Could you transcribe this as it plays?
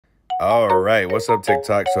All right, what's up,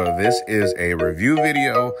 TikTok? So this is a review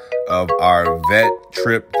video of our vet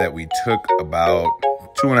trip that we took about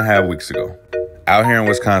 2.5 weeks ago. Out here in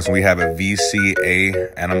Wisconsin, we have a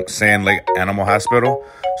VCA Sand Lake Animal Hospital.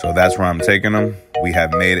 So that's where I'm taking them. We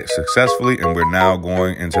have made it successfully, and we're now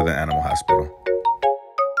going into the animal hospital.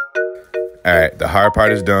 All right, the hard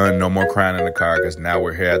part is done. No more crying in the car because now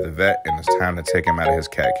we're here at the vet, and it's time to take him out of his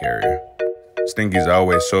cat carrier. Stinky's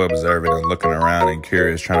always so observant and looking around and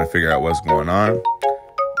curious, trying to figure out what's going on.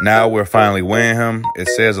 Now we're finally weighing him. It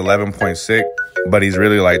says 11.6, but he's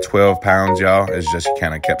really like 12 pounds, y'all. It's just he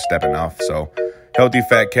kind of kept stepping off. So healthy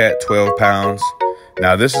fat cat, 12 pounds.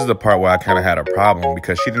 Now this is the part where I kind of had a problem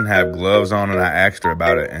because she didn't have gloves on, and I asked her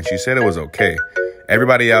about it, and she said it was okay.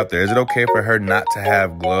 Everybody out there, is it okay for her not to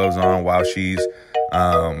have gloves on while she's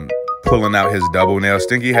pulling out his double nail?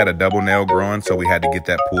 Stinky had a double nail growing, so we had to get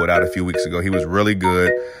that pulled out a few weeks ago. He was really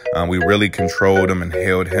good. We really controlled him and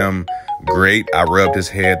held him great. I rubbed his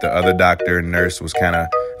head. The other doctor and nurse was kind of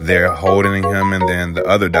there holding him, and then the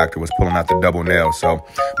other doctor was pulling out the double nail. So,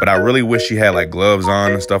 but I really wish she had like gloves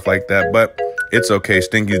on and stuff like that, but it's okay.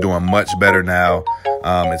 Stinky's doing much better now.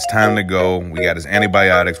 It's time to go. We got his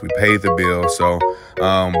antibiotics. We paid the bill. So,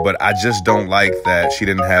 but I just don't like that she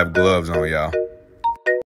didn't have gloves on, y'all.